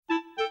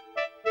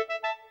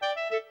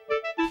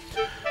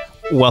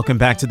Welcome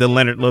back to the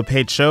Leonard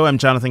Lopate Show. I'm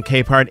Jonathan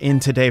Capehart, in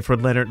today for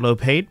Leonard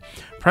Lopate.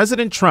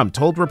 President Trump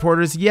told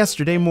reporters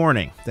yesterday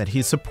morning that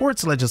he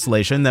supports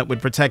legislation that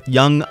would protect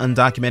young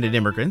undocumented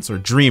immigrants, or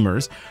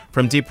dreamers,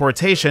 from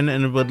deportation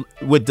and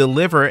would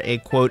deliver a,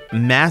 quote,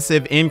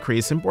 massive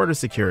increase in border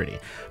security.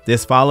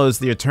 This follows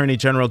the Attorney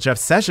General Jeff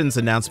Sessions'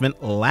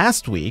 announcement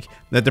last week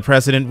that the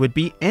president would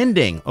be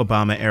ending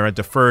Obama-era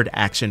Deferred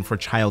Action for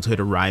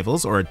Childhood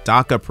Arrivals, or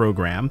DACA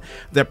program,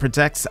 that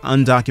protects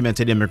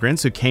undocumented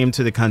immigrants who came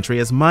to the country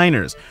as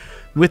minors.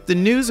 With the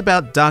news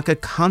about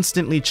DACA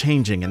constantly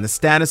changing and the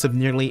status of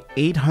nearly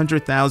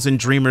 800,000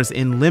 dreamers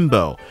in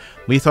limbo,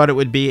 we thought it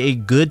would be a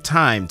good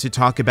time to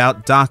talk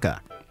about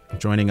DACA.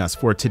 Joining us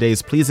for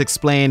today's Please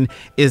Explain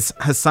is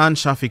Hasan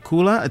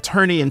Shafiqullah,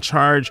 attorney in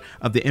charge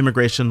of the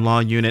Immigration Law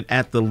Unit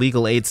at the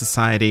Legal Aid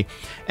Society,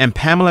 and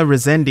Pamela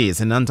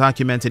Resendiz, an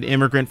undocumented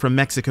immigrant from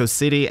Mexico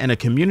City and a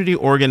community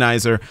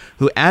organizer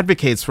who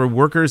advocates for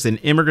workers and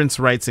immigrants'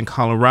 rights in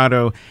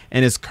Colorado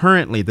and is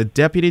currently the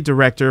deputy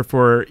director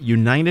for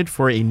United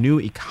for a New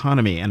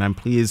Economy. And I'm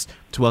pleased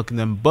to welcome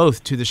them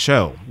both to the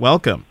show.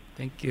 Welcome.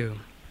 Thank you.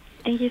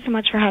 Thank you so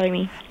much for having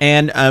me.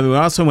 And we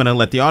also want to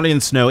let the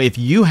audience know, if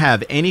you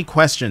have any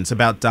questions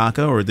about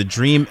DACA or the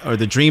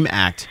Dream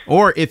Act,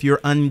 or if you're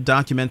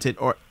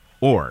undocumented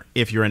or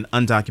if you're an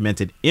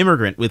undocumented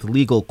immigrant with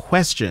legal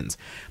questions,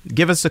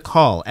 give us a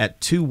call at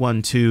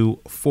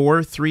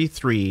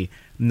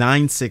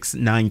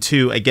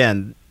 212-433-9692.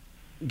 Again,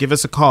 give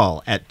us a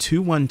call at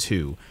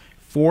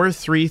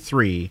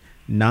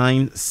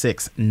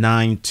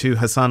 212-433-9692.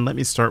 Hasan, let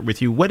me start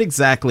with you. What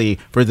exactly,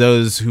 for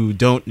those who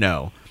don't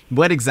know,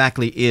 what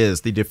exactly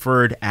is the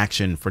Deferred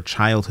Action for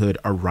Childhood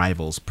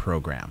Arrivals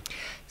program?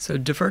 So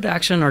Deferred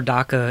Action, or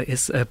DACA,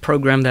 is a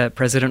program that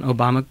President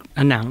Obama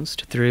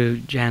announced through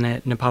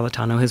Janet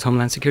Napolitano, his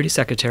Homeland Security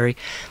Secretary,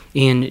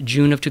 in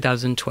June of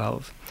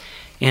 2012.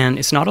 And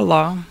it's not a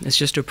law, it's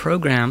just a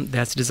program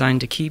that's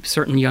designed to keep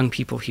certain young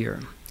people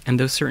here. And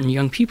those certain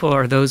young people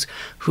are those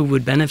who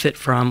would benefit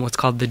from what's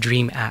called the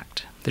DREAM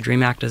Act. The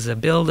DREAM Act is a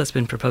bill that's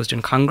been proposed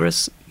in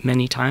Congress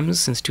many times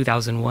since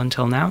 2001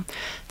 till now.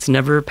 It's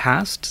never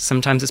passed.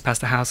 Sometimes it's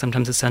passed the House,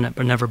 sometimes the Senate,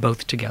 but never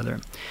both together.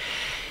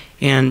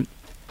 And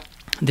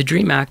the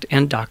DREAM Act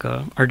and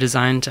DACA are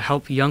designed to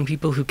help young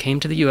people who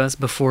came to the U.S.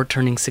 before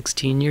turning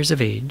 16 years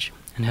of age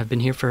and have been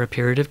here for a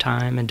period of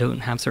time and don't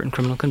have certain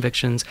criminal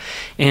convictions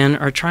and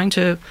are trying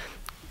to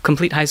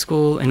complete high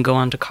school and go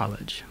on to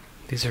college.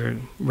 These are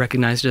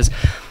recognized as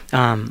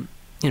young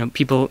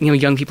people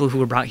who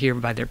were brought here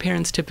by their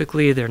parents.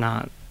 Typically, they're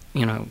not,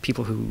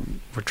 people who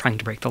were trying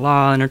to break the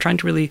law and are trying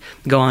to really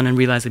go on and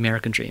realize the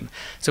American dream.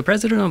 So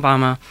President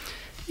Obama,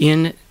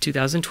 in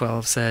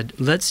 2012, said,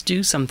 let's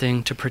do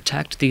something to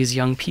protect these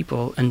young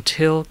people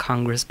until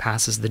Congress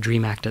passes the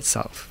DREAM Act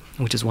itself,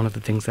 which is one of the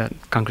things that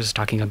Congress is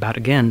talking about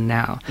again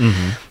now.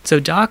 Mm-hmm.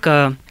 So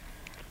DACA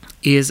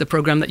is a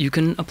program that you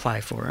can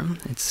apply for.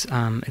 It's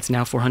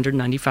now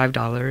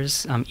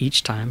 $495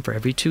 each time for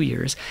every 2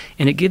 years,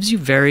 and it gives you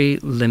very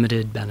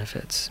limited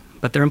benefits,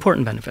 but they're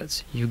important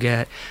benefits. You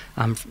get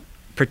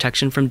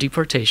protection from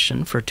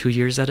deportation for 2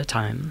 years at a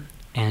time,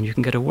 and you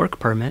can get a work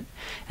permit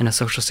and a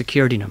Social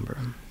Security number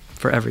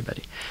for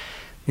everybody.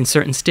 In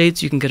certain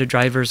states, you can get a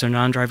driver's or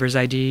non-driver's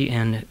ID,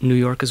 and New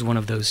York is one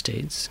of those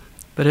states.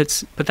 But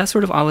that's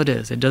sort of all it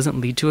is. It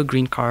doesn't lead to a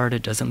green card.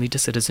 It doesn't lead to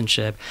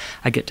citizenship.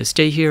 I get to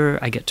stay here.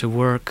 I get to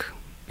work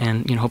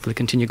and hopefully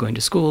continue going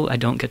to school. I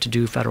don't get to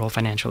do federal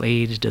financial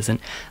aid. It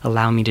doesn't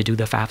allow me to do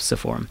the FAFSA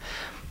form.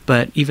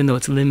 But even though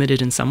it's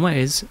limited in some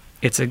ways,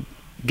 it's a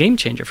game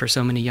changer for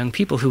so many young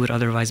people who would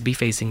otherwise be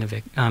facing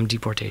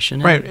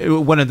deportation. Right.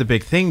 One of the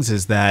big things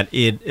is that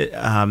it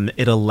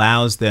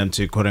allows them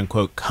to, quote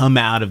unquote, come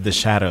out of the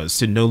shadows,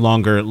 to no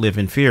longer live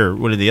in fear.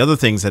 One of the other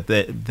things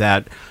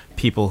that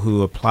people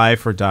who apply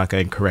for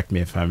DACA, and correct me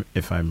if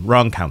I'm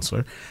wrong,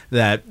 counselor,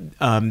 that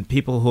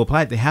people who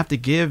apply, they have to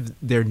give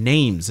their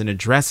names and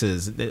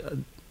addresses,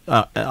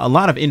 a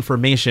lot of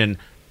information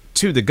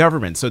to the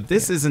government. So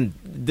this is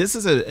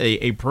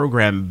a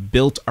program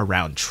built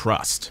around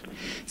trust.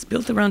 It's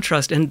built around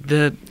trust, and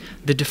the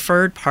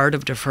deferred part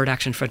of Deferred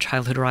Action for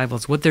Childhood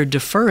Arrivals, what they're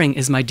deferring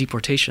is my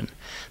deportation.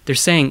 They're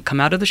saying,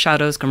 come out of the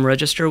shadows, come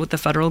register with the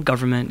federal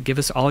government, give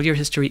us all your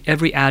history,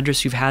 every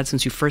address you've had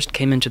since you first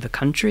came into the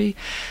country,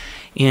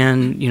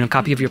 and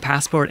copy of your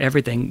passport,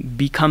 everything,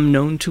 become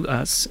known to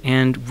us,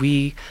 and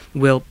we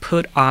will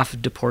put off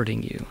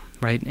deporting you.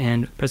 Right,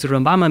 and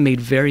President Obama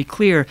made very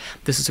clear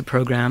this is a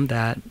program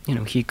that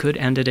he could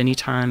end at any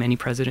time. Any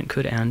president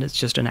could end. It's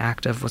just an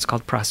act of what's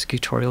called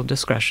prosecutorial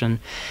discretion,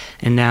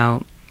 and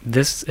now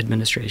this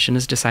administration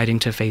is deciding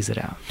to phase it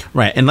out.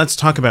 Right, and let's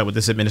talk about what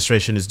this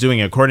administration is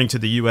doing. According to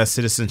the U.S.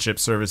 Citizenship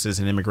Services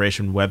and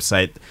Immigration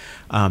website,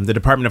 the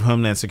Department of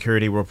Homeland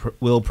Security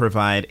will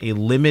provide a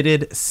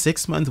limited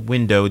 6-month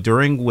window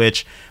during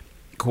which,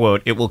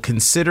 quote, it will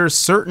consider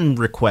certain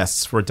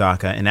requests for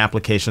DACA and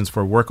applications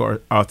for work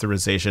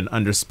authorization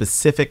under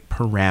specific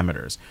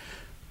parameters.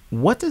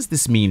 What does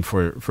this mean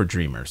for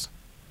Dreamers?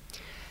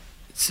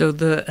 So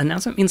the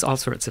announcement means all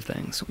sorts of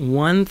things.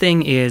 One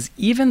thing is,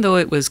 even though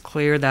it was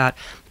clear that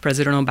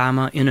President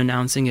Obama, in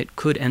announcing it,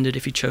 could end it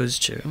if he chose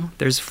to,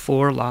 there's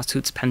 4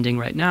 lawsuits pending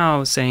right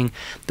now saying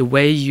the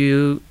way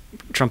you,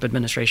 Trump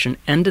administration,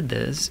 ended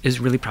this is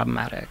really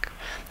problematic.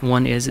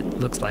 One is it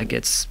looks like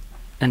it's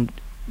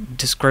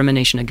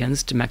discrimination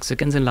against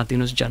Mexicans and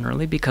Latinos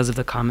generally because of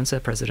the comments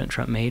that President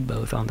Trump made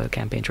both on the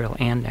campaign trail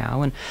and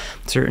now, and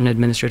certain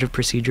Administrative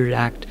Procedure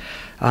Act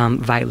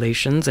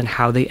violations and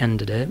how they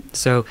ended it.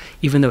 So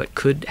even though it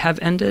could have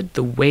ended,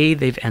 the way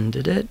they've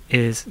ended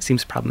it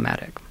seems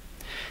problematic.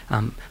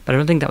 But I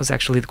don't think that was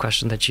actually the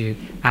question that you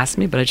asked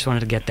me, but I just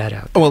wanted to get that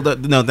out. Well,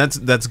 no,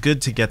 that's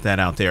good to get that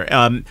out there.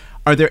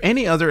 Are there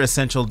any other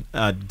essential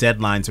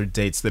deadlines or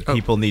dates that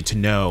people need to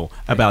know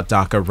about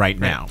DACA right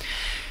now?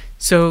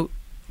 So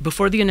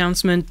before the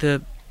announcement,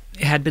 it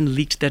had been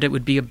leaked that it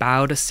would be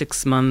about a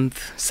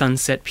 6-month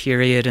sunset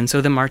period, and so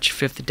the March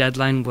 5th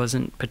deadline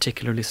wasn't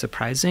particularly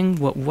surprising.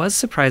 What was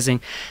surprising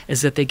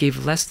is that they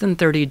gave less than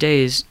 30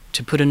 days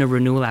to put in a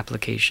renewal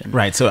application.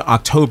 Right, so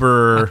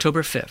October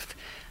 5th.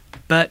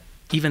 But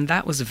even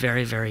that was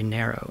very, very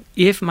narrow.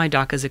 If my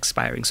DACA is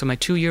expiring, so my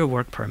 2-year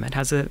work permit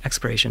has an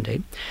expiration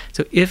date.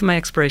 So if my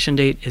expiration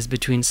date is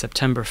between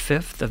September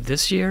 5th of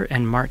this year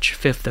and March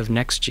 5th of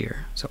next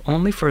year, so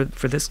only for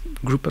this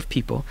group of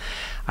people,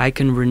 I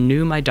can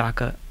renew my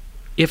DACA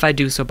if I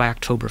do so by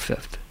October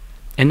 5th.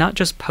 And not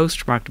just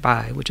postmarked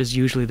by, which is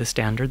usually the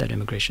standard that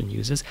immigration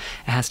uses.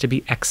 It has to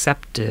be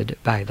accepted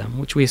by them,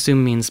 which we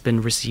assume means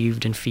been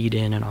received and feed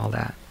in and all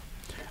that.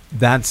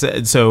 That's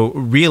so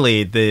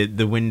really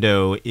the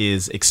window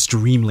is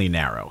extremely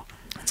narrow.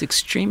 It's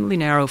extremely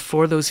narrow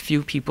for those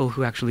few people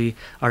who actually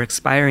are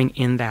expiring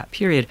in that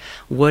period.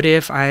 What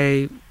if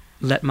I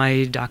let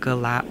my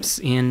DACA lapse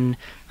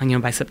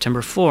by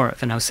September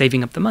 4th and I was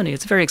saving up the money?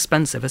 It's very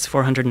expensive. It's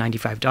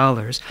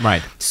 $495.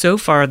 Right. So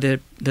far,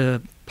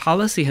 the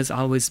policy has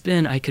always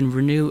been I can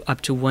renew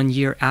up to 1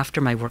 year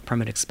after my work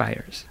permit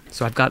expires.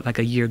 So I've got like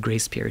a year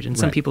grace period. And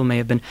some people may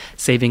have been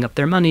saving up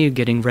their money,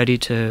 getting ready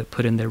to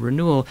put in their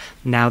renewal.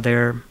 Now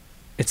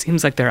it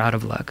seems like they're out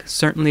of luck.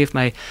 Certainly if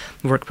my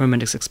work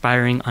permit is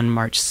expiring on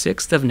March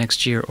 6th of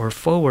next year or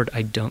forward,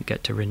 I don't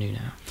get to renew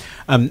now.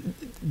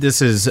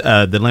 This is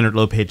the Leonard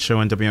Lopate Show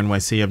on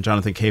WNYC. I'm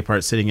Jonathan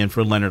Capehart sitting in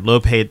for Leonard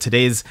Lopate.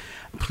 Today's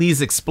Please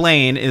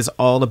Explain is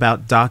all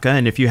about DACA.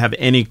 And if you have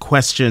any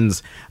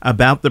questions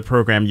about the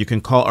program, you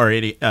can call, or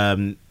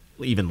even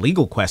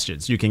legal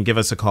questions, you can give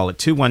us a call at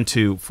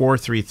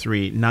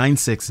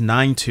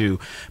 212-433-9692.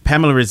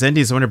 Pamela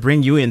Resendiz, I want to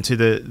bring you into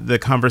the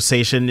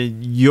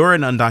conversation. You're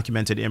an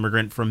undocumented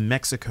immigrant from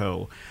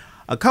Mexico.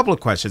 A couple of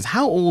questions.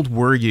 How old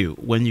were you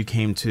when you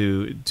came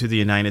to the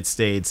United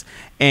States?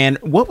 And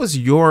what was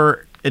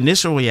your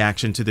initial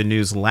reaction to the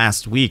news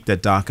last week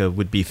that DACA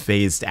would be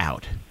phased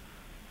out?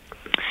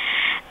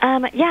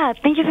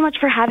 Thank you so much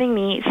for having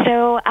me.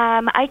 So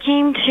I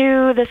came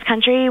to this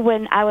country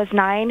when I was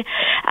 9.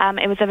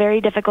 It was a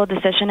very difficult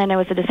decision, and it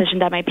was a decision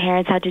that my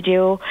parents had to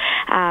do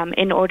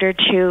in order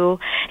to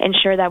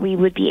ensure that we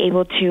would be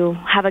able to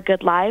have a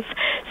good life.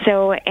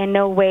 So in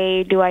no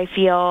way do I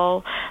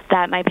feel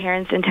that my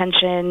parents'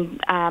 intention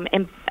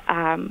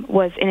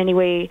was in any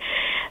way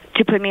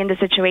to put me in the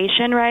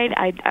situation, right?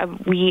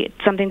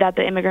 Something that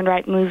the immigrant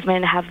rights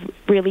movement have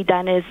really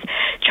done is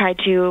try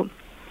to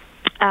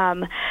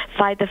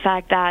fight the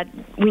fact that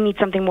we need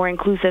something more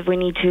inclusive. We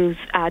need to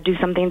do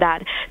something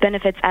that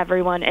benefits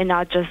everyone and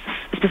not just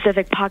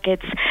specific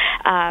pockets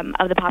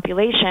of the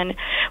population.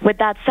 With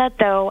that said,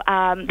 though,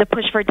 the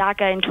push for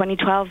DACA in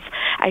 2012,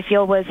 I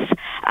feel, was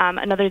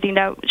another thing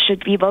that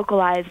should be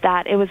vocalized,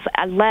 that it was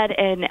led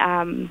in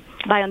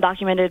by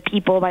undocumented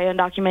people, by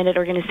undocumented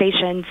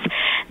organizations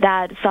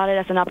that saw it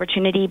as an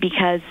opportunity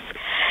because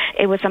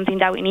it was something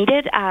that we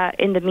needed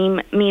in the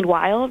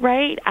meanwhile,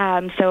 right?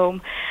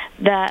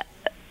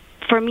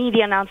 For me, the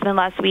announcement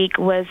last week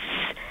was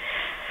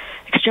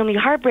extremely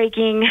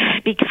heartbreaking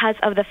because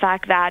of the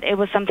fact that it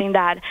was something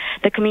that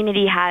the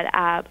community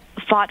had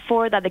fought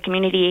for, that the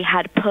community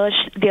had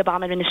pushed the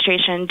Obama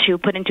administration to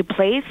put into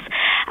place,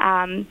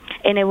 and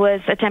it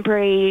was a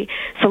temporary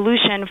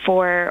solution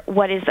for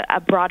what is a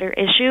broader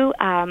issue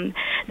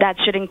that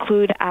should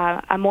include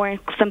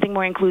something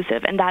more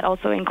inclusive, and that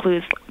also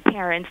includes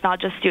parents,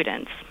 not just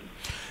students.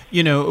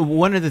 You know,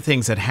 one of the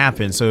things that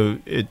happened, so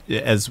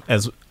as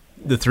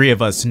the three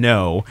of us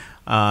know,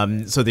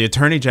 so the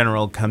Attorney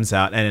General comes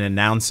out and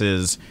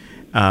announces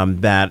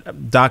that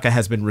DACA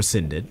has been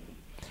rescinded.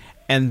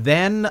 And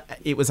then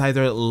it was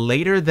either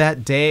later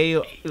that day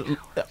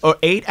or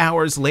 8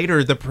 hours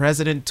later, the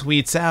president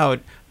tweets out,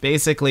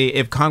 basically,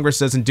 if Congress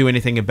doesn't do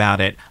anything about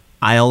it,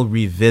 I'll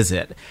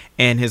revisit.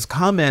 And his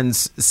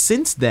comments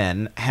since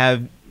then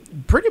have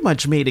pretty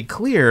much made it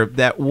clear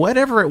that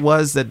whatever it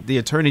was that the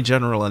Attorney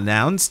General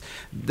announced,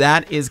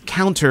 that is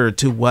counter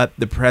to what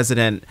the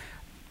president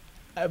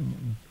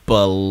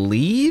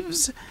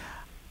believes.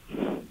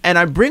 And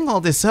I bring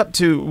all this up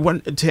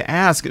to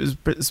ask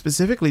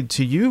specifically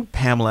to you,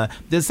 Pamela,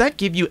 does that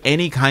give you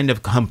any kind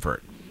of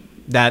comfort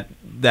that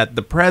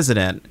the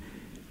president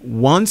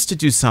wants to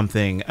do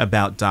something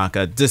about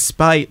DACA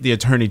despite the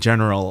Attorney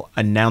General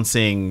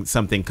announcing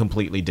something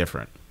completely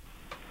different?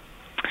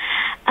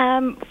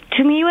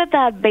 To me, what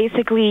that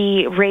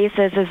basically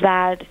raises is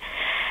that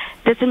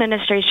this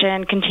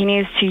administration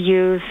continues to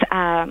use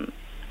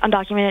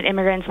undocumented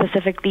immigrants,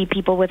 specifically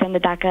people within the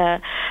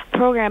DACA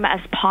program, as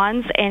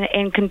pawns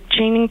and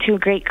continuing to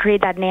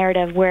create that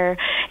narrative where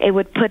it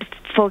would put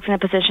folks in a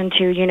position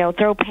to,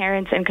 throw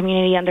parents and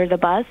community under the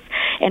bus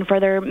and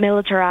further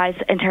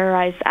militarize and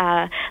terrorize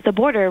the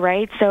border,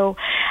 right? So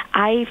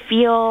I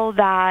feel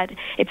that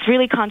it's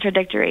really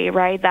contradictory,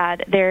 right,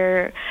 that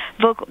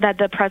that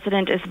the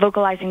president is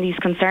vocalizing these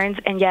concerns,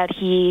 and yet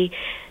he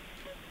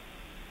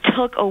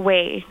took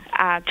away,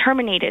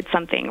 terminated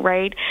something,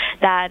 right,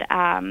 that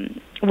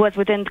was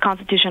within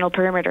constitutional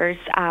perimeters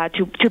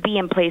to be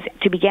in place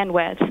to begin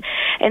with.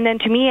 And then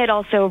to me, it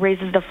also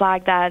raises the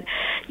flag that,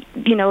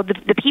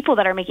 the people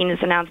that are making this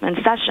announcement,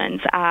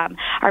 Sessions,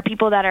 are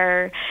people that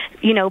are,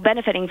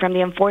 benefiting from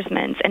the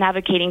enforcements and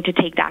advocating to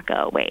take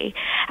DACA away.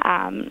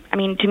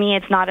 To me,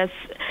 it's not a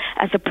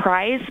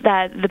surprise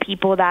that the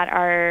people that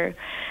are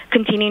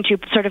continuing to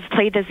sort of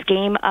play this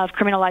game of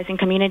criminalizing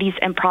communities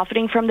and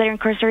profiting from their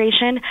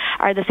incarceration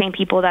are the same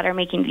people that are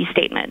making these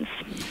statements.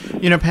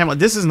 Pamela,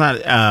 this is not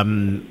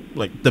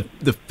like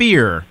the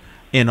fear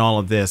in all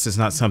of this is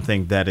not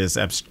something that is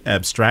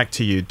abstract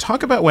to you.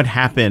 Talk about what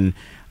happened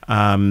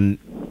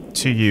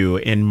to you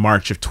in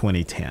March of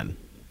 2010.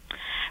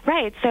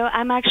 Right. So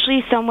I'm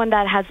actually someone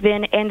that has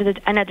been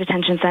in a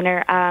detention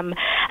center. I'm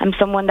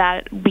someone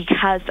that,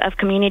 because of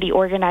community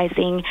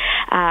organizing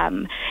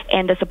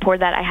and the support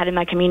that I had in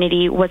my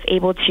community, was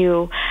able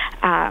to,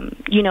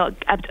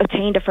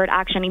 obtain deferred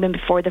action even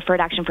before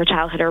deferred action for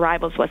childhood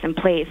arrivals was in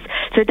place.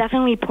 So it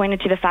definitely pointed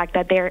to the fact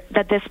that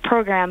this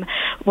program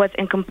was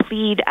in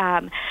complete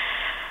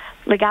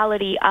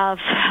legality of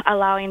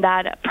allowing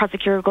that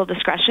prosecutorial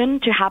discretion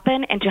to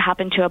happen and to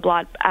happen to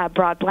a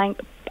broad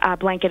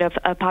blanket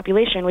of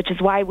population, which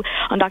is why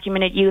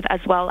undocumented youth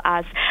as well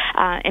as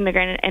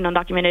immigrant and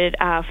undocumented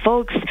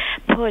folks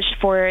pushed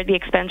for the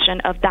expansion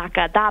of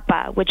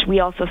DACA, which we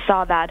also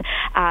saw that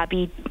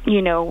be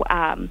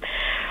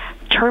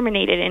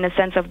terminated in a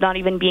sense of not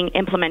even being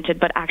implemented,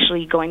 but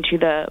actually going to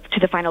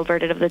the final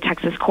verdict of the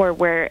Texas court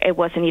where it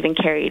wasn't even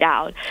carried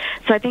out.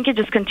 So I think it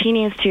just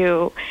continues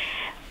to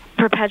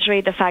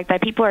perpetuate the fact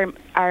that people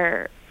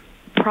are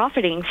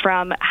profiting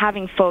from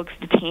having folks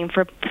detained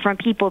from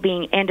people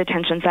being in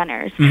detention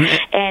centers,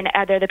 and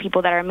they're the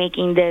people that are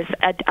making this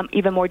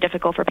even more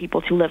difficult for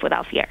people to live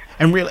without fear.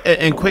 And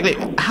quickly,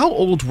 how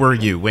old were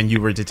you when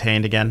you were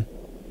detained again?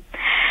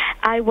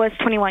 I was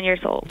 21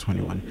 years old.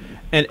 21.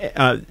 And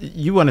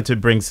you wanted to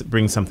bring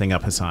something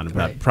up, Hasan,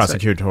 about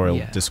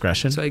prosecutorial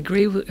discretion. So I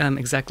agree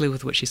exactly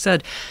with what she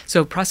said.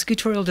 So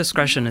prosecutorial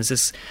discretion is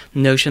this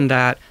notion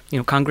that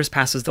Congress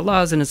passes the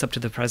laws and it's up to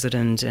the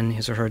president and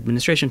his or her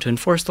administration to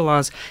enforce the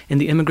laws. In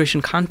the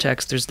immigration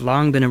context, there's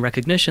long been a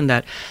recognition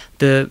that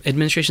the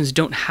administrations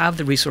don't have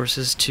the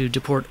resources to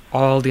deport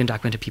all the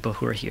undocumented people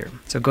who are here.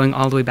 So going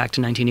all the way back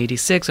to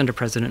 1986 under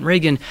President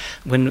Reagan,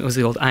 when it was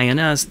the old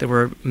INS, there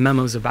were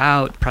memos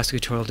about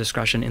prosecutorial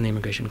discretion in the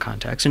immigration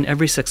context, and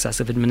every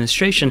successive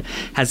administration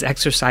has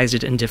exercised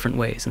it in different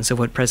ways. And so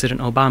what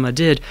President Obama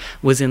did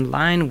was in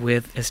line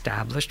with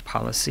established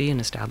policy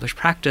and established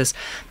practice,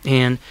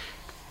 and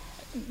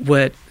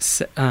what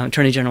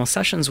Attorney General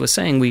Sessions was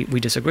saying we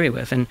disagree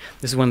with. And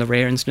this is one of the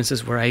rare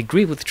instances where I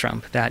agree with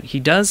Trump, that he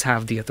does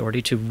have the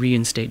authority to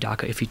reinstate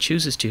DACA if he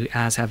chooses to,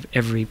 as have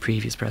every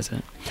previous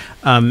president.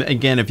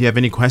 Again, if you have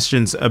any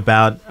questions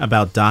about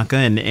DACA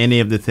and any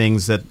of the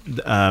things that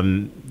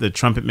the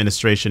Trump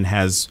administration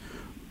has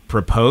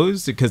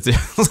proposed, because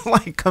there's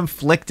like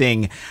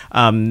conflicting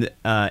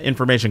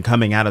information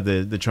coming out of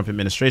the Trump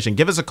administration,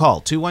 give us a call,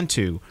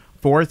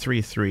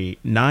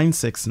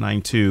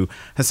 212-433-9692.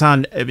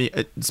 Hasan,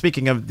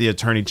 speaking of the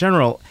Attorney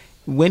General,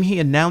 when he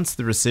announced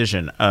the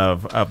rescission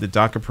of the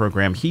DACA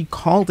program, he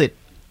called it,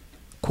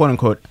 quote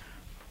unquote,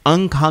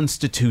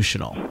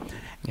 unconstitutional.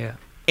 Yeah.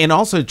 And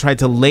also tried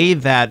to lay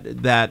that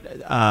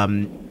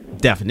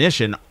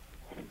definition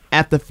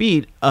at the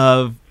feet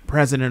of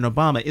President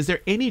Obama. Is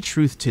there any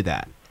truth to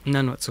that?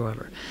 None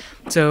whatsoever.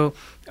 So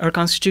our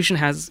Constitution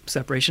has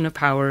separation of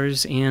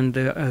powers, and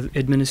the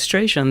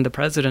administration, the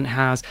president,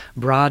 has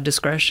broad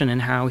discretion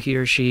in how he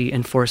or she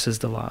enforces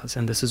the laws.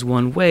 And this is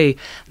one way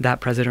that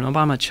President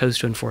Obama chose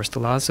to enforce the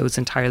laws, so it's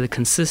entirely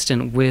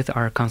consistent with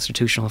our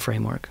constitutional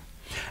framework.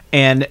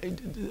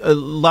 And a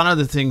lot of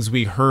the things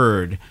we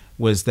heard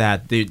was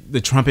that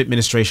the Trump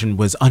administration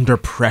was under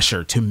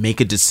pressure to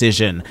make a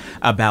decision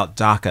about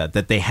DACA,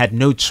 that they had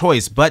no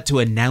choice but to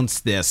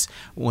announce this.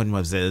 When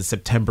was it?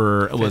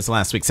 September 5th. Was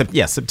last week.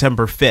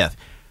 September 5th.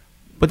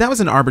 But that was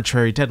an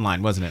arbitrary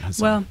deadline, wasn't it,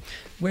 Hasan? Well,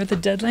 where the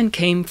deadline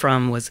came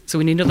from was, so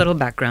we need a little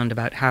background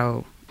about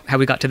how how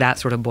we got to that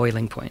sort of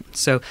boiling point.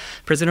 So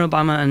President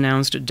Obama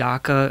announced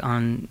DACA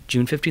on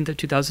June 15th of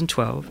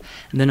 2012,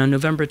 and then on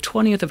November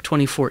 20th of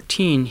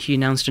 2014, he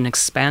announced an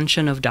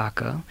expansion of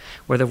DACA,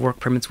 where the work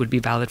permits would be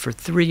valid for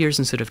 3 years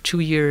instead of 2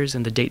 years,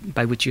 and the date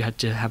by which you had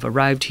to have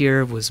arrived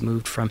here was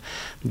moved from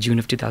June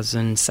of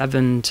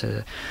 2007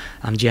 to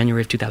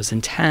January of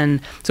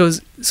 2010.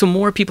 So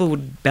more people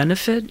would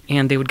benefit,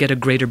 and they would get a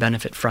greater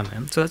benefit from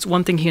him. So that's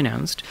one thing he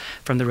announced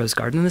from the Rose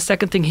Garden. And the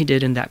second thing he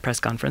did in that press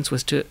conference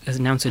was to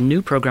announce a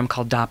new program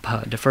called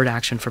DAPA, Deferred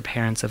Action for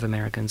Parents of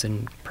Americans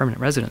in Permanent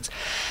Residence.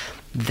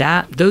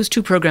 Those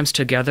two programs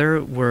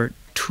together were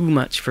too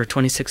much for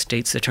 26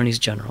 states' attorneys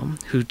general,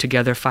 who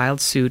together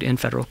filed suit in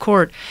federal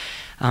court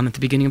at the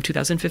beginning of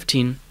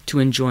 2015 to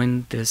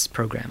enjoin this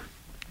program.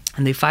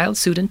 And they filed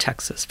suit in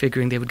Texas,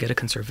 figuring they would get a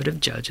conservative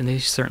judge, and they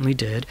certainly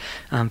did,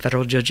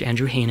 Federal Judge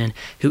Andrew Hanen,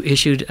 who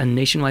issued a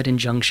nationwide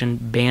injunction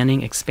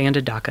banning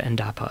expanded DACA and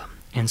DAPA.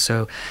 And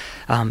so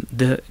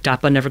the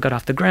DAPA never got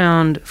off the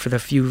ground. For the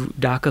few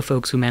DACA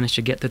folks who managed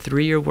to get the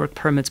 3-year work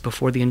permits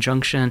before the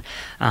injunction,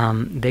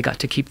 they got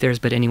to keep theirs,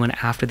 but anyone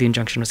after the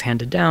injunction was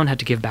handed down had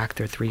to give back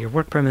their 3-year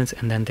work permits,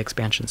 and then the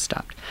expansion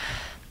stopped.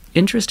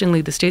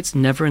 Interestingly, the states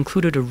never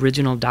included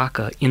original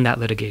DACA in that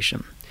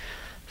litigation.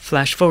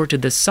 Flash forward to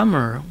this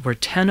summer, where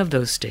 10 of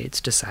those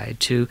states decide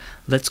to,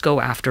 let's go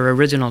after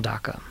original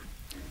DACA.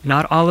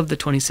 Not all of the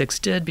 26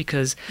 did,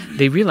 because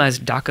they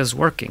realized DACA's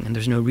working and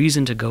there's no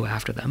reason to go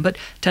after them. But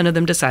 10 of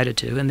them decided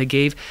to, and they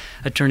gave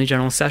Attorney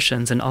General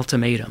Sessions an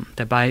ultimatum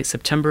that by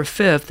September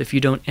 5th, if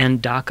you don't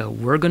end DACA,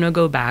 we're going to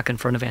go back in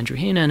front of Andrew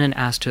Hanen and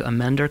ask to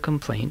amend our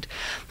complaint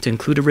to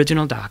include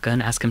original DACA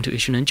and ask him to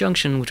issue an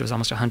injunction, which was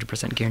almost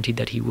 100% guaranteed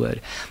that he would.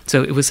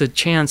 So it was a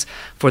chance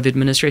for the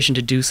administration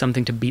to do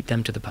something to beat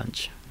them to the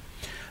punch.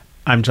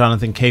 I'm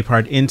Jonathan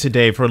Capehart, in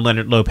today for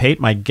Leonard Lopate.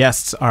 My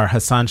guests are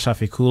Hasan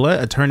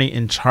Shafiqullah, attorney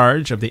in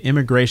charge of the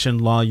Immigration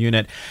Law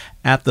Unit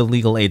at the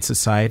Legal Aid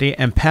Society,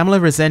 and Pamela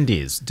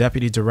Resendiz,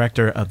 deputy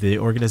director of the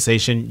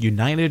organization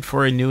United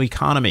for a New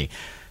Economy.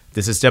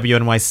 This is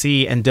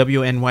WNYC and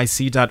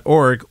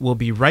WNYC.org. We'll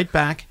be right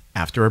back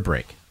after a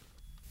break.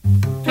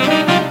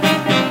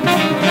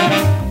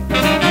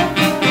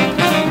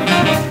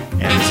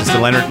 This is the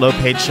Leonard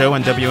Lopate Show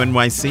on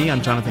WNYC.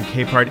 I'm Jonathan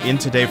Capehart, in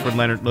today for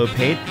Leonard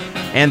Lopate.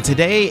 And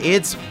today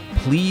it's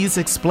Please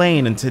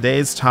Explain. And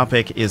today's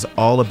topic is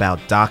all about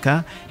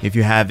DACA. If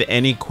you have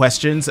any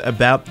questions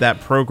about that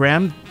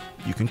program,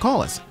 you can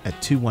call us at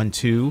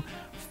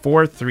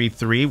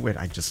 212-433. Wait,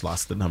 I just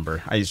lost the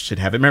number. I should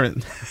have it.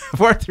 Remember,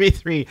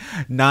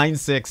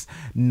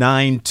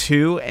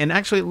 433-9692. And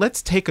actually,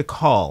 let's take a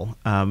call.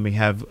 We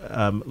have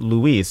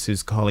Luis,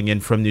 who's calling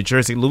in from New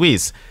Jersey.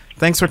 Luis,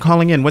 thanks for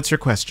calling in. What's your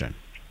question?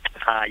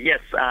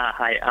 Yes.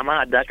 Hi, I'm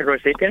a DACA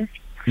recipient.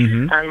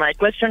 Mm-hmm. And my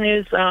question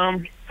is,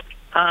 I'm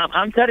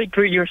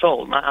 33 years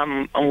old.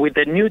 I'm with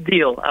the New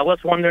Deal. I was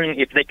wondering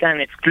if they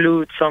can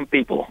exclude some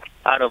people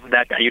out of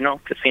DACA,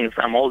 because since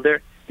I'm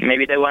older,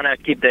 maybe they want to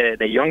keep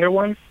the younger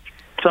ones,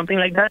 something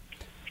like that.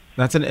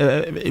 That's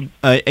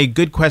a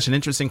good question,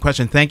 interesting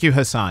question. Thank you,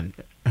 Hasan.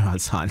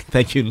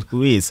 Thank you,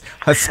 Luis.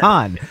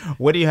 Hasan,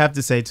 what do you have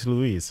to say to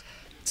Luis?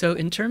 So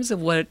in terms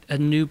of what a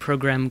new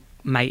program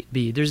might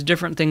be, there's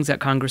different things that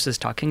Congress is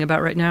talking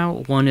about right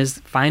now. One is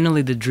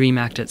finally the DREAM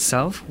Act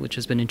itself, which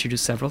has been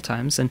introduced several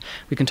times, and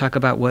we can talk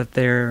about what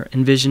they're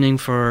envisioning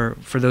for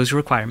those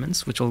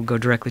requirements, which will go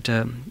directly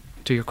to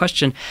your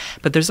question.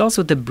 But there's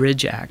also the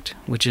Bridge Act,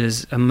 which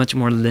is a much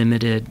more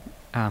limited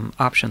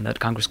option that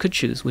Congress could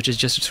choose, which is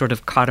just to sort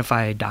of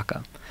codify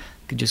DACA.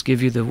 Could just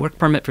give you the work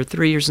permit for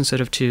 3 years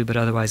instead of 2, but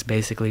otherwise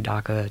basically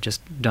DACA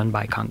just done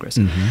by Congress.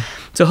 Mm-hmm.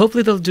 So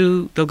hopefully they'll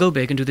go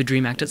big and do the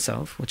DREAM Act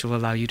itself, which will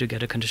allow you to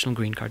get a conditional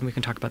green card, and we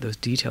can talk about those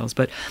details.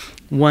 But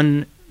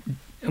one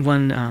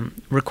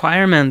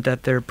requirement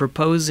that they're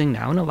proposing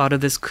now, and a lot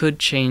of this could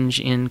change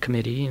in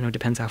committee,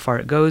 depends how far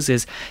it goes,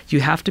 is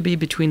you have to be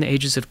between the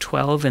ages of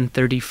 12 and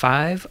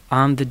 35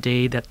 on the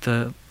day that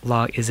the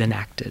law is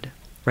enacted.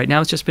 Right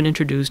now it's just been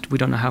introduced. We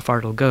don't know how far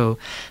it'll go.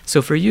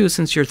 So for you,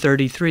 since you're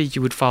 33,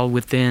 you would fall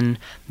within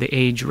the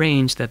age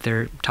range that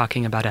they're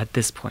talking about at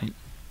this point.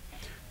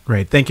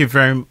 Great. Thank you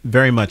very,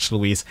 very much,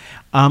 Luis.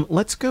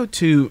 Let's go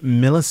to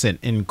Millicent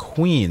in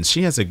Queens.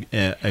 She has a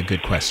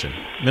good question.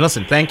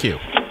 Millicent, thank you.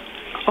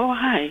 Oh,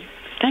 hi.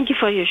 Thank you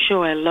for your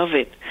show. I love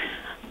it.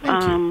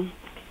 Thank you.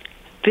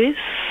 This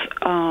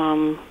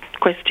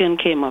question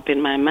came up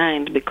in my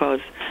mind because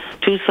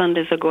 2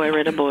 Sundays ago I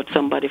read about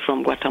somebody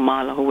from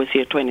Guatemala who was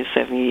here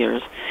 27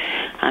 years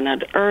and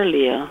had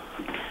earlier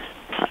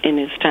in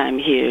his time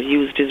here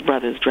used his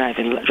brother's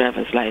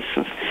driver's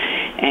license,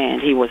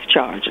 and he was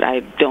charged. I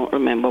don't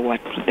remember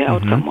what the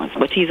outcome was,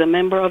 but he's a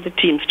member of the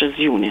Teamsters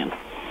Union,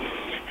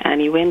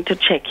 and he went to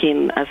check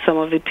in as some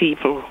of the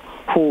people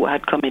who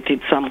had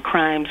committed some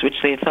crimes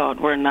which they thought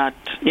were not,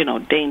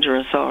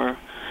 dangerous, or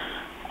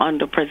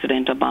under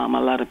President Obama,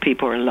 a lot of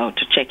people are allowed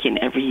to check in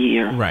every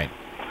year. Right.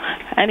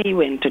 And he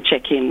went to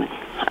check in,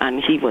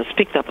 and he was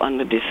picked up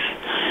under this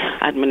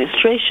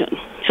administration.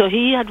 So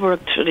he had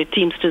worked for the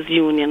Teamsters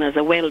Union as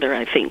a welder,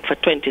 I think, for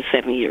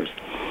 27 years.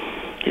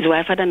 His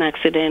wife had an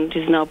accident.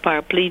 He's now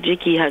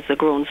paraplegic. He has a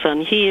grown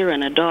son here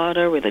and a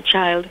daughter with a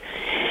child.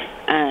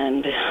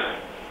 And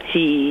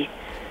he...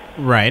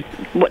 Right.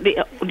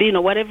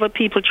 Whatever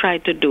people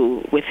tried to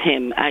do with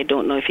him, I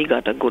don't know if he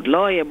got a good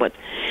lawyer, but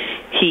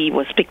he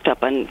was picked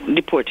up and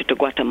deported to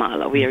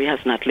Guatemala, where he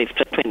has not lived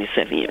for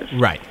 27 years.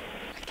 Right.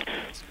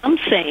 I'm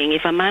saying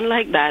if a man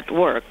like that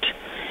worked,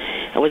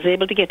 I was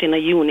able to get in a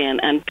union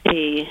and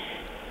pay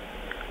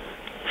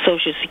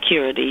Social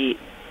Security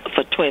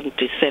for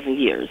 27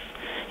 years.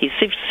 He's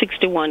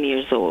 61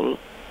 years old.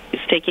 He's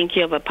taking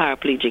care of a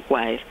paraplegic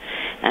wife.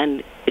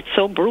 And it's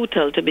so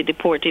brutal to be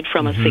deported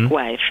from a sick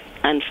wife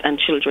and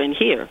children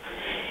here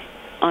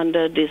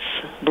under this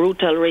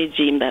brutal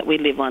regime that we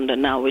live under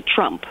now with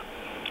Trump.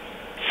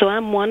 So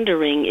I'm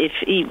wondering if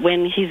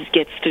when he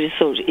gets to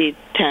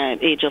the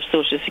age of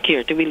Social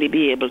Security, will he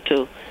be able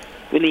to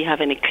really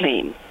have any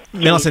claim?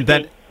 Millicent,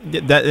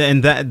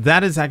 that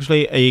is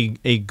actually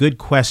a good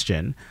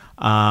question.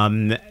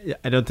 I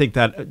don't think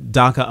that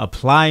DACA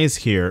applies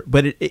here,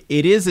 but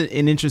it is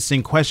an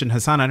interesting question.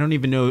 Hasan, I don't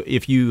even know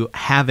if you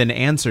have an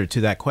answer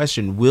to that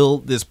question. Will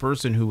this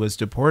person who was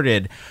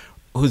deported,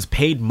 who's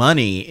paid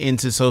money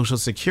into Social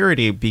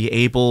Security, be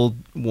able,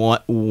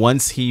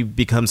 once he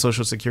becomes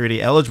Social Security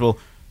eligible,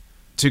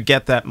 to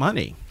get that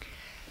money?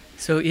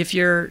 So if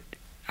you're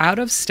out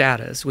of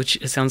status, which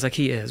it sounds like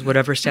he is,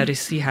 whatever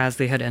status he has,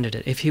 they had ended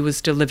it. If he was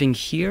still living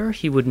here,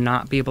 he would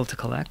not be able to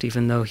collect,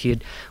 even though he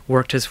had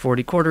worked his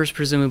 40 quarters,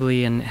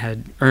 presumably, and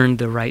had earned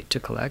the right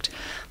to collect.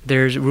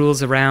 There's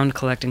rules around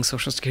collecting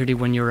Social Security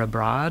when you're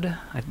abroad.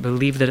 I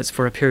believe that it's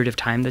for a period of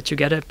time that you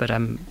get it, but I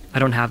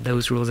don't have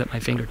those rules at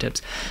my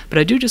fingertips. But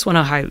I do just want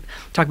to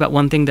talk about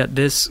one thing that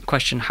this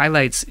question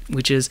highlights,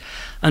 which is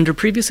under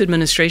previous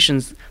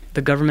administrations,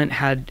 the government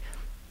had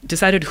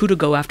decided who to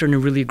go after in a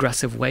really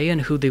aggressive way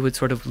and who they would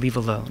sort of leave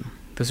alone.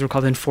 Those were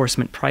called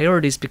enforcement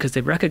priorities because they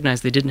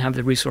recognized they didn't have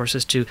the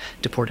resources to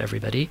deport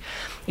everybody.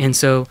 And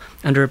so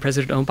under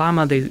President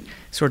Obama, they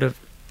sort of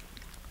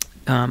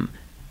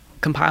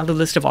compiled a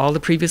list of all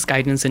the previous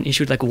guidance and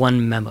issued like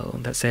one memo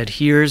that said,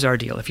 here's our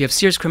deal. If you have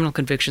serious criminal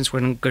convictions,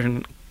 we're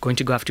going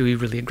to go after you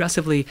really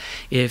aggressively.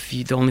 If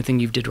the only thing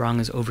you did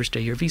wrong is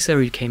overstay your visa,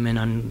 or you came in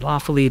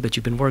unlawfully, but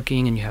you've been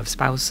working and you have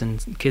spouse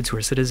and kids who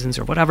are citizens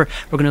or whatever,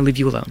 we're going to leave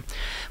you alone.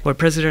 What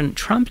President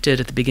Trump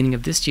did at the beginning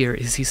of this year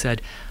is he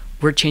said,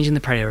 we're changing the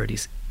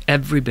priorities.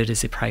 Every bit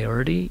is a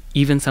priority.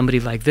 Even somebody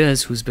like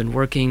this who's been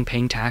working,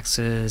 paying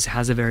taxes,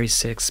 has a very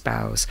sick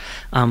spouse,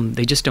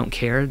 they just don't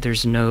care.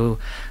 There's no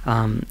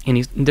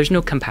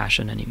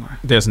compassion anymore.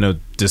 There's no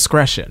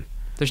discretion.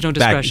 There's no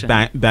discretion.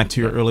 Back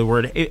to your early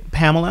word,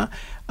 Pamela.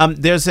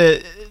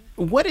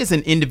 What is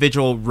an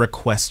individual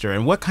requester,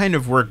 and what kind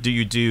of work do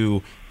you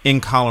do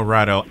in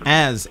Colorado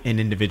as an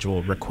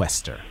individual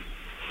requester?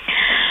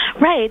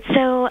 Right.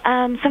 So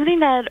something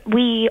that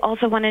we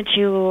also wanted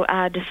to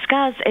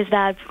discuss is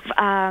that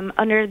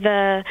under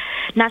the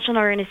National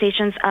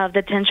Organizations of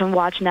Detention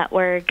Watch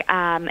Network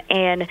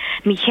and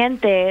Mi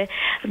Gente,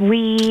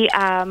 we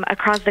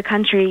across the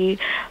country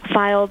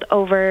filed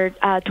over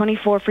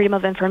 24 Freedom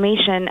of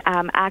Information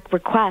Act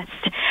requests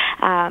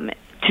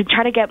to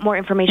try to get more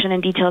information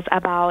and details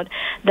about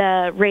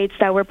the raids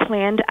that were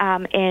planned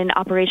in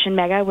Operation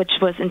Mega, which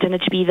was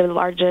intended to be the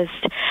largest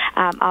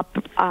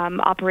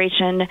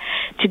operation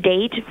to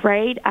date,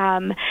 right?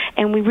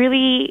 And we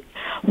really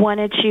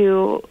wanted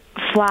to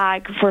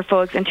flag for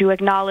folks and to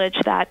acknowledge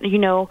that,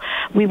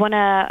 we want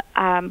to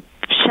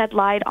shed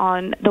light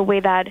on the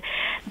way that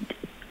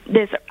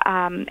this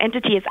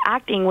entity is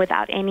acting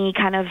without any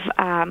kind of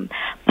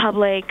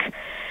public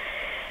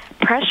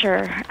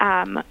pressure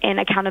and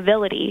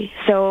accountability.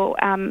 So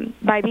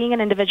by being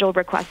an individual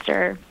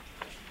requester,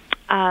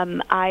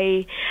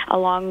 I,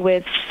 along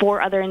with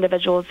 4 other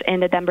individuals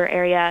in the Denver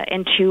area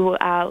and 2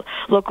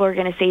 local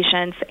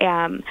organizations,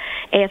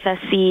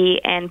 AFSC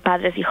and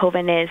Padres y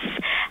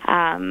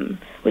Jóvenes,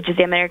 which is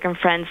the American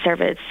Friends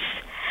Service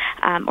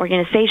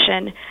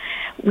organization,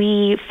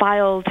 we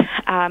filed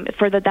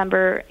for the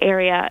Denver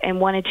area and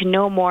wanted to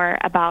know more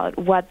about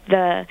what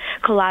the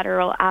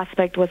collateral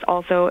aspect was,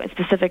 also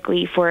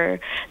specifically for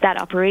that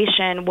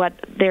operation, what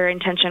their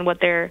intention, what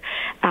their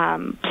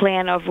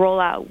plan of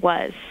rollout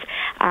was.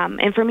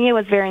 And for me, it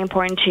was very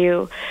important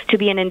to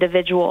be an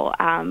individual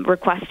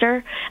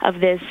requester of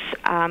this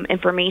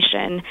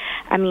information.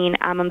 I mean,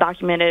 I'm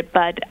undocumented,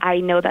 but I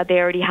know that they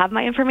already have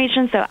my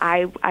information, so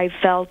I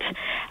felt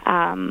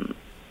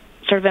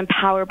sort of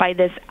empowered by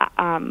this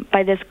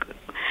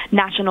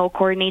national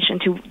coordination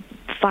to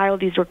file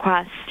these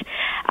requests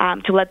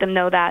to let them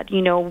know that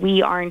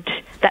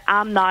that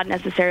I'm not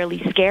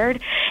necessarily scared,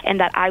 and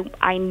that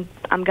I'm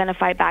going to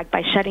fight back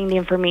by shedding the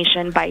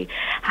information, by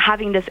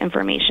having this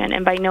information,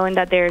 and by knowing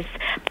that there's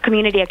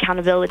community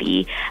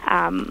accountability,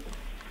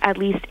 at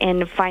least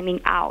in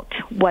finding out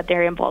what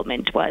their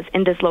involvement was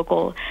in this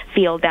local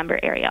field Denver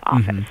area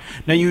office.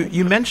 Mm-hmm. Now,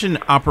 you mentioned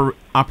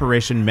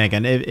Operation Mega,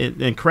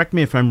 and correct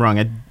me if I'm wrong.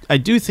 I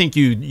do think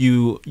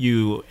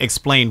you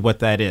explained what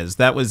that is.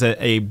 That was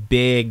a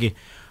big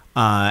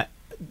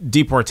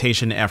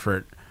deportation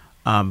effort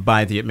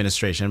by the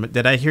administration.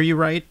 Did I hear you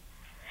right?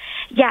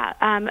 Yeah,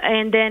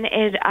 and then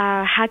it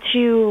had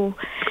to.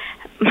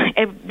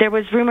 There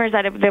was rumors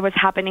that there was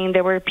happening.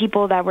 There were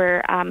people that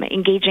were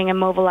engaging and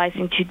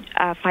mobilizing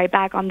to fight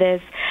back on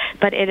this,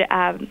 but it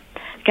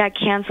got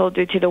canceled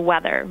due to the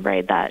weather,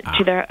 right?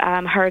 To the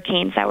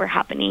hurricanes that were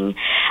happening.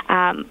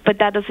 But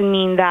that doesn't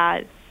mean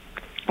that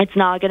it's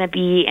not going to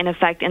be in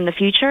effect in the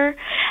future,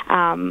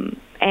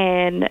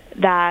 and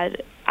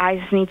that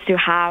ICE needs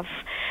to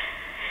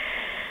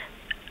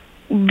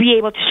be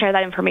able to share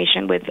that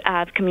information with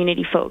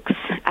community folks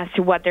as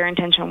to what their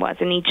intention was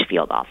in each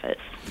field office.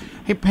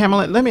 Hey,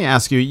 Pamela, let me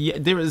ask you,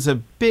 there was a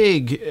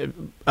big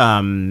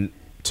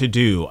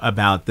to-do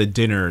about the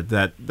dinner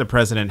that the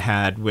president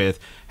had with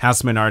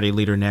House Minority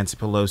Leader Nancy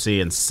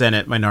Pelosi and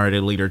Senate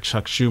Minority Leader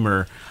Chuck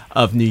Schumer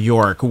of New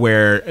York,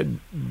 where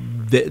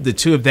the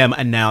two of them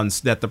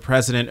announced that the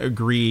president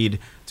agreed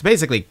to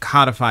basically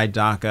codify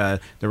DACA.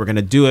 They were going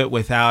to do it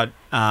without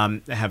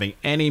having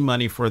any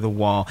money for the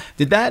wall.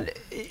 Did that,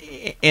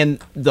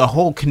 and the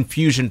whole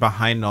confusion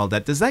behind all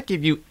that, does that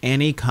give you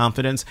any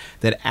confidence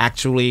that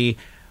actually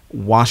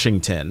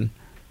Washington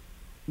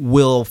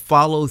will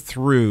follow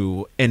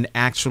through and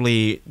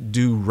actually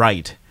do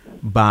right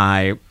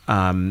by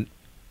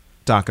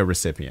DACA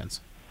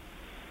recipients?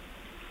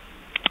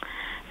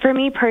 For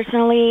me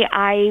personally,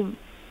 I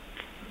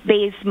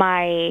base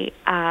my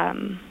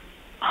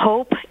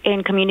hope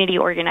in community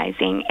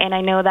organizing, and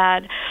I know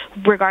that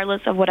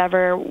regardless of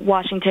whatever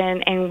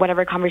Washington and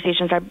whatever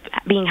conversations are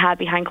being had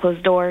behind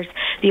closed doors,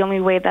 the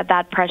only way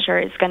that pressure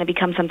is going to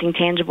become something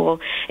tangible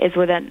is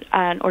with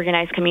an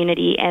organized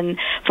community. And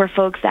for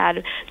folks that,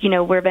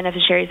 we're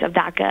beneficiaries of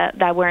DACA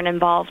that weren't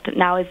involved,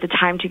 now is the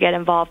time to get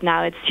involved.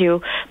 Now it's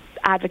to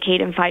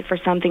advocate and fight for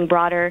something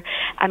broader.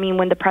 I mean,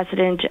 when the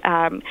president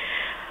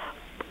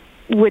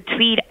would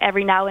tweet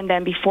every now and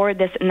then before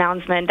this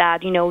announcement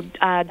that,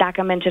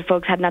 DACA-mentioned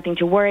folks had nothing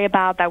to worry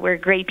about, that we're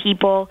great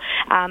people,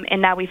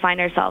 and now we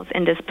find ourselves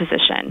in this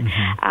position.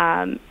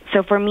 Mm-hmm.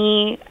 So for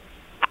me,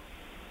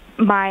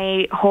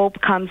 my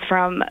hope comes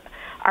from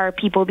our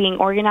people being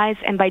organized,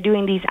 and by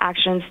doing these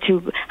actions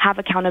to have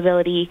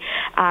accountability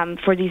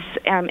for these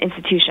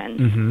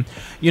institutions.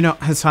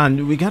 Mm-hmm.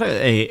 Hasan, we got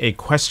a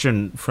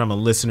question from a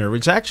listener,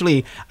 which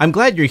actually, I'm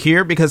glad you're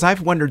here because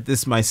I've wondered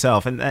this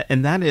myself, and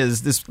that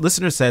is, this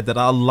listener said that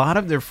a lot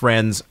of their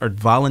friends are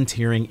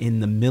volunteering in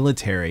the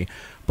military,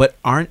 but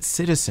aren't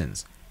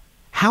citizens.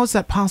 How is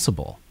that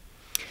possible?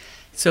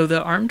 So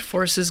the armed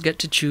forces get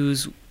to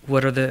choose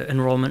what are the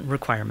enrollment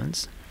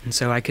requirements. And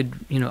so I could,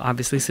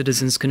 obviously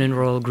citizens can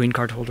enroll, green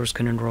card holders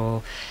can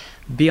enroll.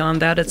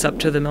 Beyond that, it's up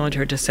to the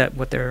military to set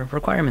what their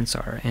requirements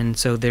are. And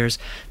so there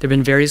have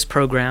been various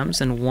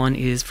programs, and one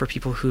is for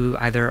people who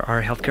either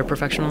are healthcare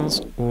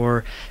professionals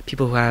or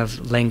people who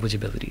have language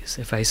abilities.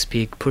 If I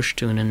speak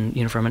Pushtun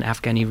and from an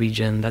Afghani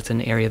region, that's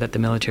an area that the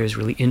military is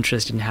really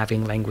interested in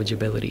having language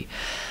ability.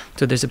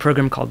 So there's a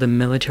program called the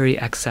Military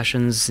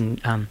Accessions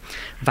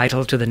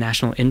Vital to the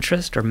National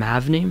Interest, or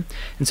MAVNI.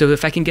 And so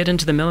if I can get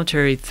into the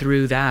military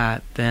through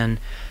that, then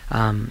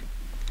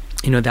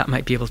that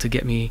might be able to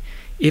get me.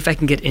 If I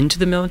can get into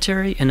the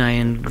military and I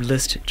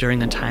enlist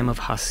during a time of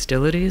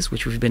hostilities,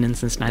 which we've been in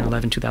since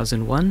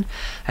 9/11/2001,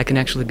 I can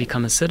actually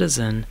become a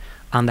citizen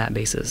on that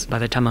basis by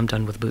the time I'm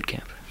done with boot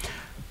camp.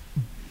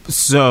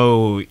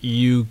 So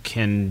you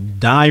can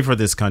die for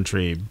this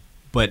country,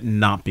 but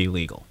not be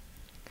legal?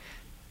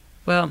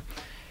 Well,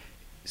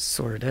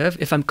 sort of.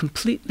 If I'm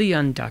completely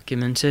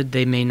undocumented,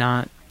 they may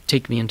not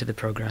take me into the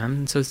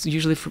program. So it's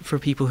usually for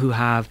people who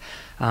have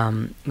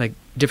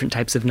different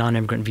types of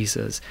non-immigrant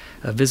visas,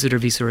 a visitor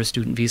visa or a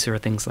student visa or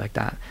things like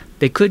that.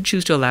 They could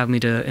choose to allow me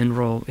to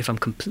enroll if I'm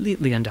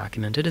completely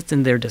undocumented. It's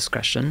in their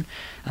discretion.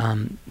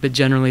 But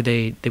generally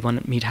they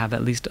want me to have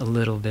at least a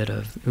little bit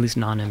of at least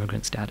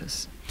non-immigrant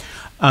status.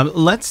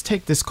 Let's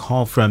take this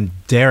call from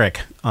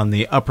Derek on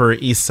the Upper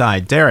East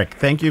Side. Derek,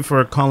 thank you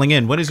for calling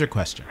in. What is your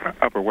question?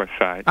 Upper West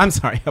Side. I'm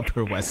sorry,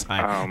 Upper West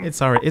Side.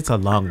 It's all right. It's a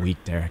long week,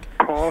 Derek.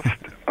 Cost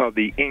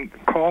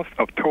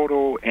of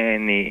total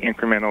and the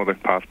incremental,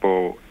 if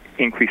possible,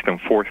 increased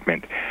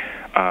enforcement.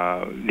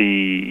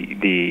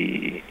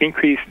 The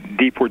increased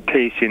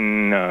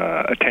deportation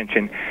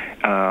attention.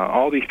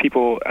 All these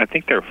people, I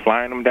think they're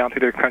flying them down to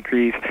their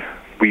countries.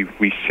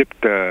 We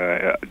shipped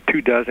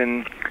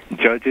 24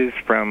 judges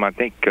from, I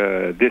think,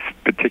 this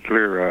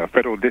particular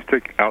federal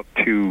district out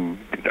to,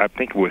 I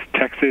think it was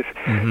Texas,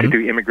 to do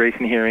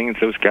immigration hearings.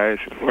 Those guys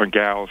or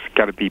gals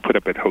got to be put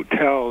up at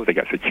hotels. They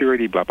got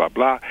security, blah, blah,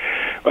 blah.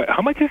 But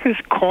how much is this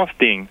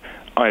costing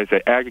as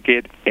an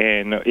aggregate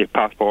and, if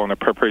possible, on a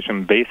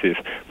per-person basis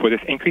for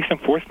this increased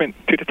enforcement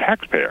to the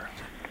taxpayer?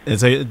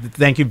 So,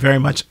 thank you very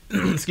much,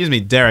 excuse me,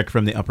 Derek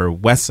from the Upper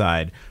West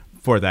Side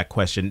for that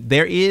question.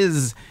 There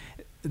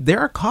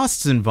are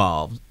costs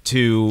involved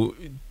to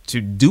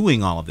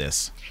doing all of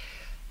this.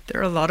 There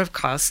are a lot of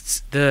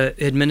costs, the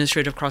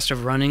administrative cost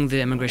of running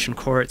the immigration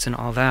courts and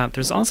all that.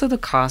 There's also the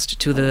cost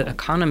to the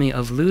economy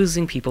of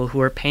losing people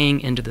who are paying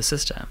into the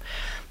system.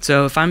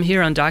 So if I'm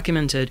here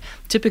undocumented,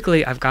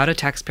 typically I've got a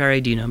taxpayer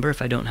ID number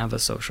if I don't have a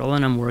social,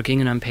 and I'm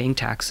working and I'm paying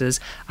taxes.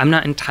 I'm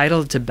not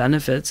entitled to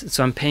benefits,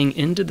 so I'm paying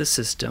into the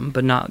system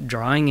but not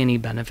drawing any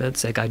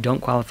benefits. Like I don't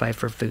qualify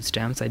for food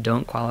stamps, I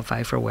don't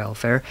qualify for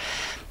welfare.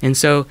 And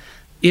so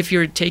if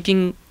you're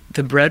taking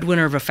the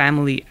breadwinner of a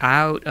family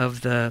out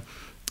of the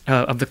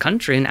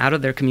country and out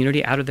of their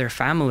community, out of their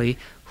family,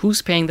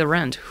 who's paying the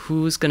rent?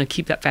 Who's going to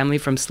keep that family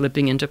from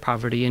slipping into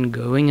poverty and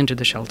going into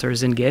the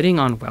shelters and getting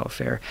on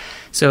welfare?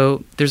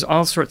 So there's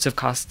all sorts of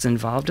costs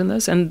involved in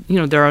this. And,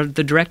 there are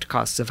the direct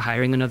costs of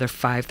hiring another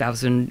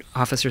 5,000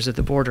 officers at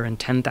the border and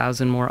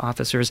 10,000 more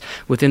officers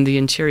within the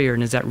interior.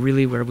 And is that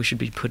really where we should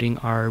be putting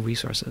our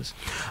resources?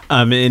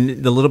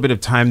 In the little bit of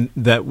time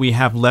that we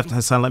have left,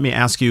 Hasan, let me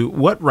ask you,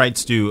 what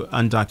rights do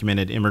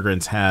undocumented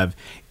immigrants have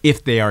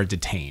if they are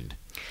detained?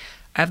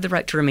 I have the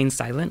right to remain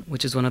silent,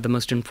 which is one of the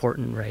most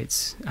important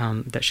rights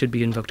that should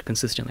be invoked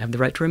consistently. I have the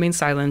right to remain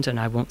silent, and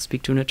I won't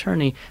speak to an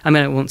attorney.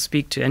 I won't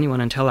speak to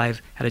anyone until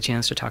I've had a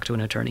chance to talk to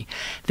an attorney.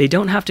 They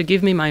don't have to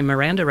give me my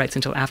Miranda rights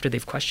until after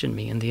they've questioned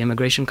me in the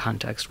immigration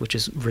context, which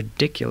is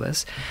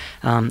ridiculous,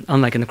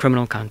 unlike in the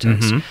criminal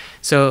context. Mm-hmm.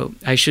 So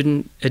I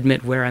shouldn't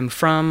admit where I'm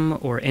from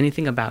or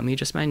anything about me,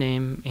 just my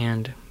name,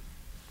 and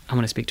I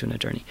want to speak to an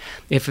attorney.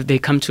 If they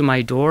come to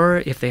my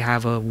door, if they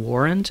have a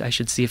warrant, I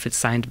should see if it's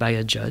signed by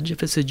a judge.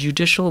 If it's a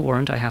judicial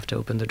warrant, I have to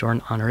open the door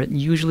and honor it.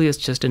 Usually it's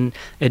just an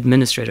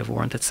administrative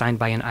warrant that's signed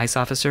by an ICE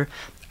officer.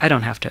 I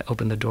don't have to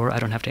open the door. I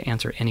don't have to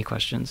answer any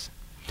questions.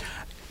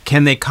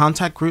 Can they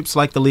contact groups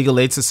like the Legal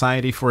Aid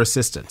Society for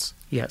assistance?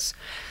 Yes.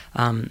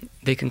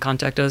 They can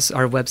contact us.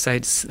 Our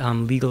website's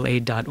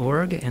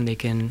legalaid.org, and they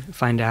can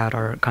find out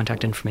our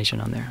contact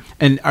information on there.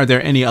 And are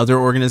there any other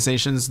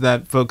organizations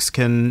that folks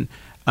can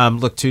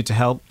look to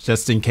help,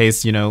 just in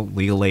case,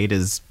 legal aid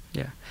is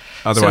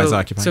otherwise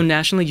occupied? So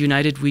nationally,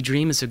 United We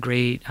Dream is a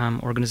great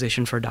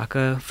organization for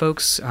DACA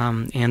folks,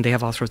 and they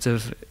have all sorts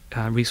of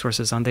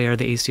resources on there.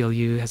 The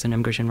ACLU has an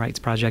immigration rights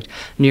project.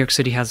 New York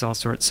City has all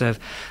sorts of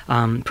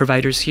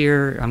providers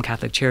here,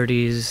 Catholic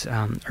Charities,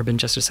 Urban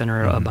Justice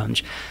Center, a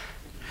bunch.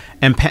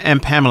 And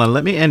Pamela,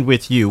 let me end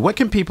with you. What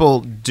can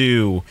people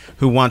do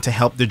who want to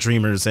help the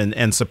Dreamers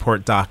and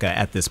support DACA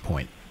at this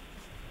point?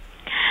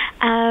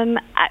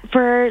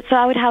 So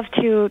I would have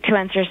two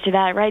answers to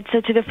that, right?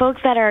 So to the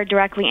folks that are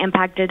directly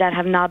impacted that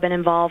have not been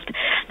involved,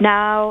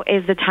 now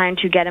is the time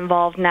to get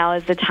involved. Now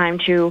is the time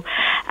to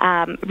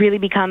really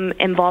become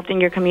involved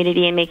in your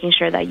community and making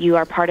sure that you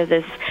are part of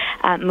this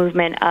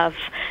movement of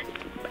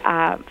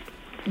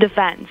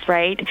defense,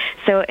 right?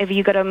 So if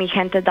you go to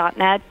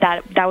mijente.net,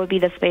 that would be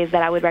the space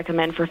that I would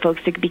recommend for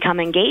folks to become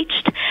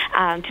engaged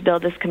to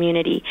build this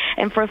community.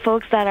 And for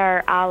folks that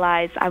are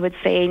allies, I would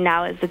say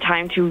now is the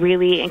time to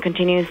really and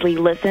continuously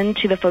listen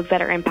to the folks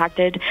that are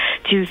impacted,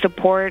 to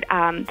support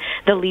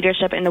the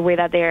leadership in the way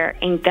that they're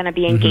going to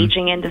be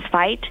engaging in this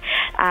fight,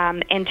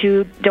 and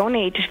to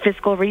donate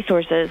fiscal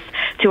resources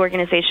to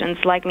organizations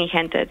like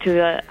Mijente, to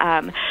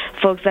the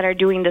folks that are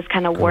doing this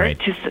kind of work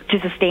to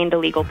sustain the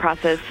legal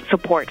process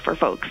support for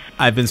folks.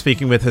 I've been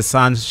speaking with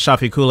Hasan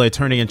Shafiqullah,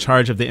 attorney in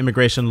charge of the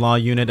Immigration Law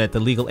Unit at the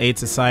Legal Aid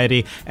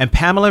Society, and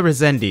Pamela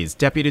Resendiz,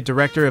 deputy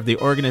director of the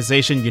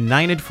organization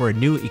United for a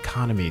New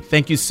Economy.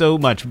 Thank you so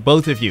much,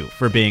 both of you,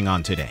 for being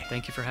on today.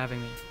 Thank you for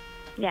having me.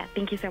 Yeah,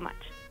 thank you so much.